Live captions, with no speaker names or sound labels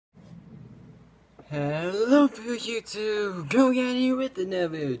Hello YouTube, Go Get Here with another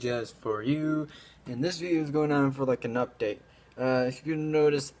video just for you. And this video is going on for like an update. If you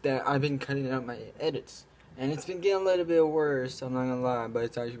notice that I've been cutting out my edits, and it's been getting a little bit worse, I'm not gonna lie, but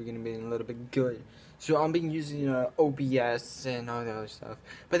it's actually gonna be a little bit good. So I've been using OBS and all the other stuff,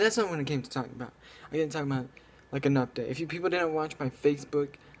 but that's not what I came to talk about. I'm gonna talk about like an update. If you people didn't watch my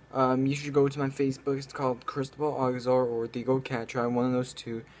Facebook, you should go to my Facebook. It's called Cristobal Aguizar or The Go Cat. Try one of those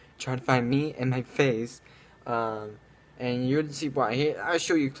two. Try to find me and my face, and you're gonna see why. Here, I'll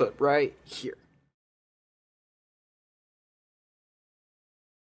show you a clip right here.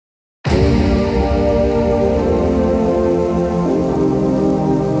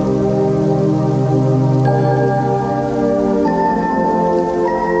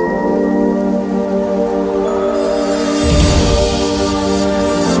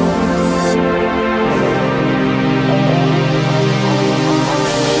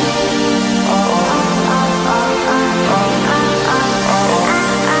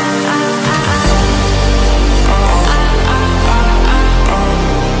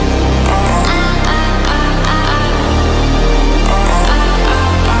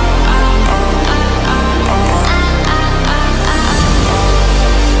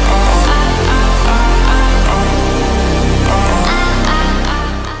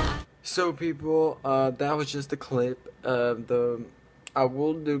 So people, that was just a clip of I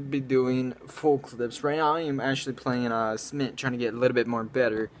will be doing full clips. Right now I am actually playing Smite, trying to get a little bit more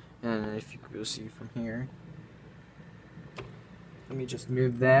better. And if you could see from here, let me just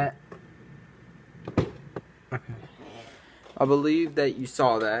move that. Okay. I believe that you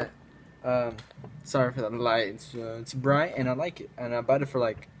saw that. Sorry for the light, it's bright and I like it. And I bought it for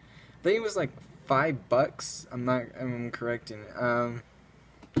like, I think it was like $5. I'm correcting it.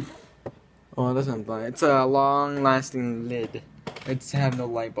 Oh, that's not blind. It's a long-lasting lid. It's have no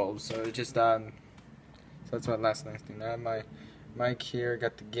light bulbs, so it just so that's what lasting. I have my mic here.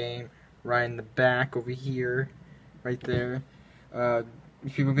 Got the game right in the back over here, right there.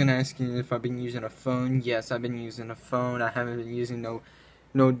 People have been asking if I've been using a phone. Yes, I've been using a phone. I haven't been using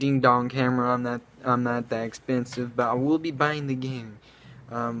no ding dong camera. I'm not that expensive, but I will be buying the game.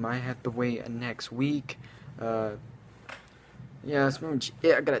 I have to wait next week. Yeah, that's pretty much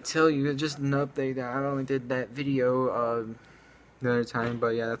it. I gotta tell you, it's just an update that I only did that video the other time, but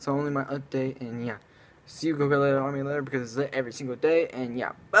yeah, that's only my update, and yeah, see you Go Get Army later because it's every single day, and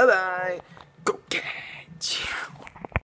yeah, bye bye, go get.